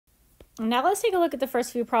Now let's take a look at the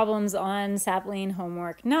first few problems on Sapling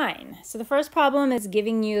Homework 9. So the first problem is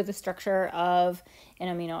giving you the structure of an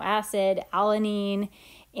amino acid, alanine,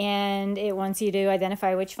 and it wants you to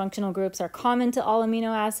identify which functional groups are common to all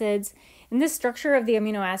amino acids. And this structure of the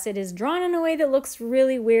amino acid is drawn in a way that looks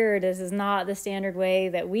really weird. This is not the standard way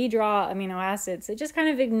that we draw amino acids. So just kind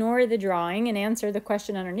of ignore the drawing and answer the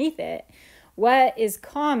question underneath it. What is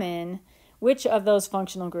common? Which of those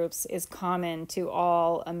functional groups is common to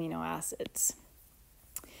all amino acids?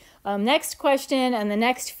 Next question, and the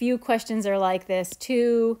next few questions are like this: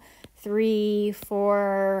 2, 3,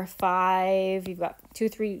 4, 5. You've got 2,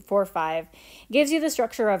 3, 4, 5. It gives you the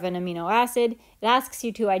structure of an amino acid. It asks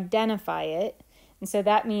you to identify it. And so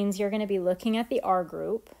that means you're going to be looking at the R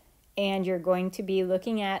group, and you're going to be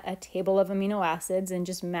looking at a table of amino acids and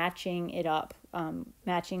just matching it up,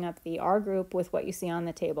 matching up the R group with what you see on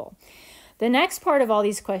the table. The next part of all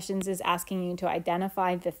these questions is asking you to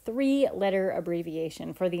identify the 3-letter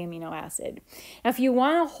abbreviation for the amino acid. Now, if you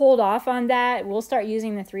want to hold off on that, we'll start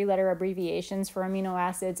using the 3-letter abbreviations for amino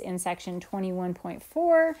acids in section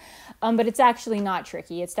 21.4, but it's actually not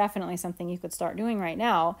tricky. It's definitely something you could start doing right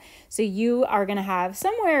now. So you are going to have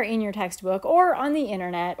somewhere in your textbook or on the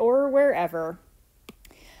internet or wherever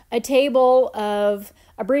a table of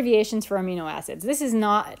abbreviations for amino acids. This is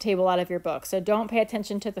not a table out of your book, so don't pay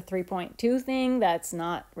attention to the 3.2 thing. That's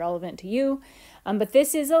not relevant to you. But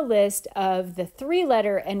this is a list of the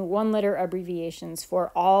 3-letter and 1-letter abbreviations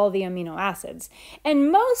for all the amino acids.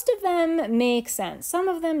 And most of them make sense. Some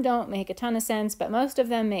of them don't make a ton of sense, but most of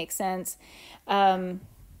them make sense.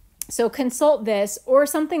 So consult this or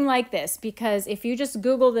something like this, because if you just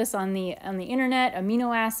Google this on the internet,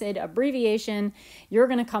 amino acid abbreviation, you're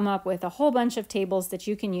going to come up with a whole bunch of tables that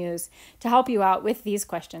you can use to help you out with these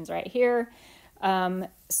questions right here.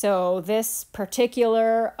 So this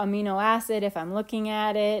particular amino acid, if I'm looking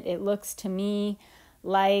at it, it looks to me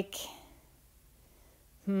like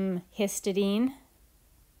histidine.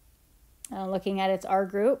 Looking at its R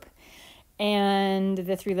group. And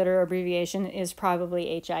the 3-letter abbreviation is probably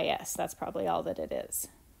HIS. That's probably all that it is.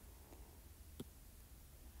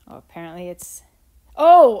 Oh, apparently it's...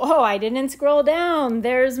 Oh, I didn't scroll down.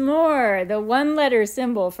 There's more. The 1-letter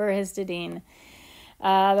symbol for histidine. The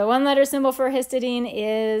 1-letter symbol for histidine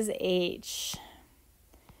is H.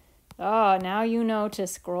 Oh, now you know to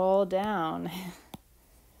scroll down.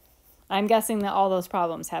 I'm guessing that all those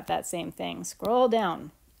problems have that same thing. Scroll down.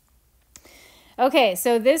 Okay,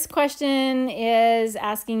 so this question is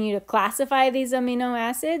asking you to classify these amino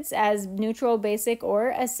acids as neutral, basic,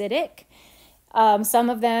 or acidic. Some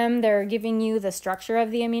of them, they're giving you the structure of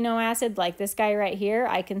the amino acid, like this guy right here.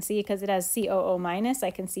 I can see, because it has COO-,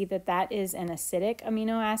 I can see that that is an acidic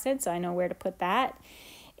amino acid, so I know where to put that.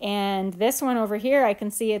 And this one over here, I can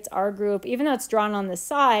see its R group, even though it's drawn on the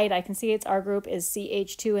side, I can see its R group is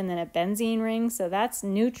CH2 and then a benzene ring, so that's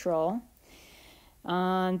neutral.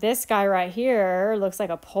 This guy right here looks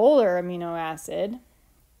like a polar amino acid.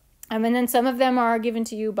 And then some of them are given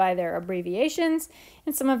to you by their abbreviations,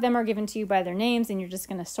 and some of them are given to you by their names, and you're just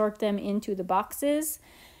going to sort them into the boxes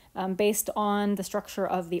based on the structure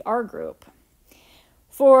of the R group.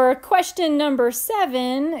 For question number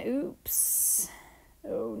 7, oops,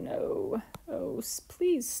 oh no, oh,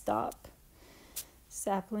 please stop.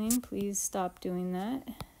 Sapling, please stop doing that.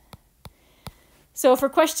 So for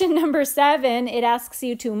question number 7, it asks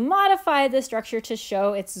you to modify the structure to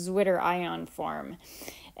show its Zwitter ion form.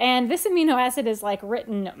 And this amino acid is like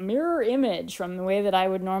written mirror image from the way that I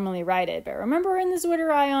would normally write it. But remember, in the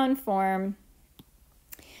Zwitter ion form,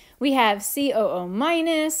 we have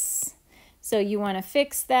COO-, so you want to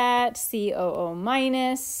fix that, COO-.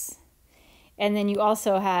 And then you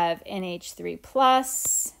also have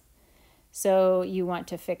NH3+, so you want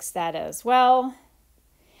to fix that as well.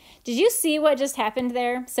 Did you see what just happened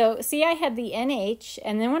there? So see, I had the NH,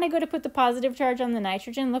 and then when I go to put the positive charge on the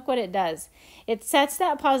nitrogen, look what it does. It sets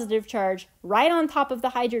that positive charge right on top of the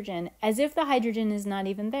hydrogen, as if the hydrogen is not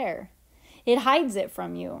even there. It hides it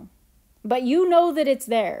from you, but you know that it's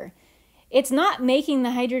there. It's not making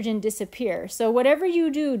the hydrogen disappear. So whatever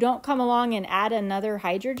you do, don't come along and add another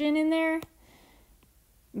hydrogen in there,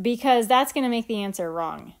 because that's going to make the answer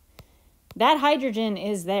wrong. That hydrogen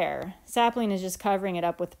is there. Sapling is just covering it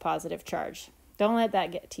up with the positive charge. Don't let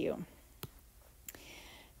that get to you.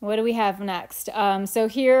 What do we have next? So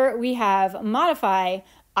here we have modify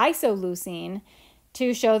isoleucine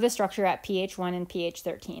to show the structure at pH 1 and pH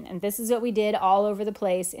 13. And this is what we did all over the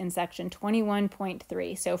place in section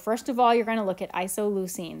 21.3. So first of all, you're going to look at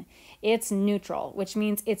isoleucine. It's neutral, which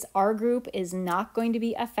means its R group is not going to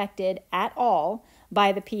be affected at all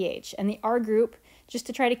by the pH. And the R group, just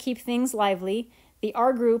to try to keep things lively, the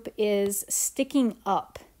R group is sticking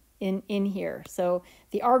up in here. So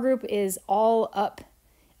the R group is all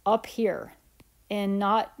up here and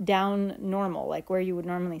not down normal, like where you would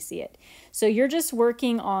normally see it. So you're just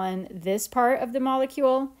working on this part of the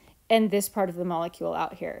molecule and this part of the molecule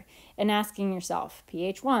out here and asking yourself,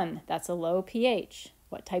 pH 1, that's a low pH.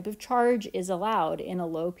 What type of charge is allowed in a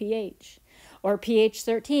low pH? Or pH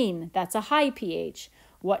 13, that's a high pH.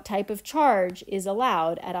 What type of charge is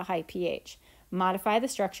allowed at a high pH? Modify the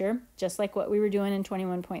structure, just like what we were doing in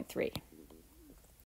 21.3.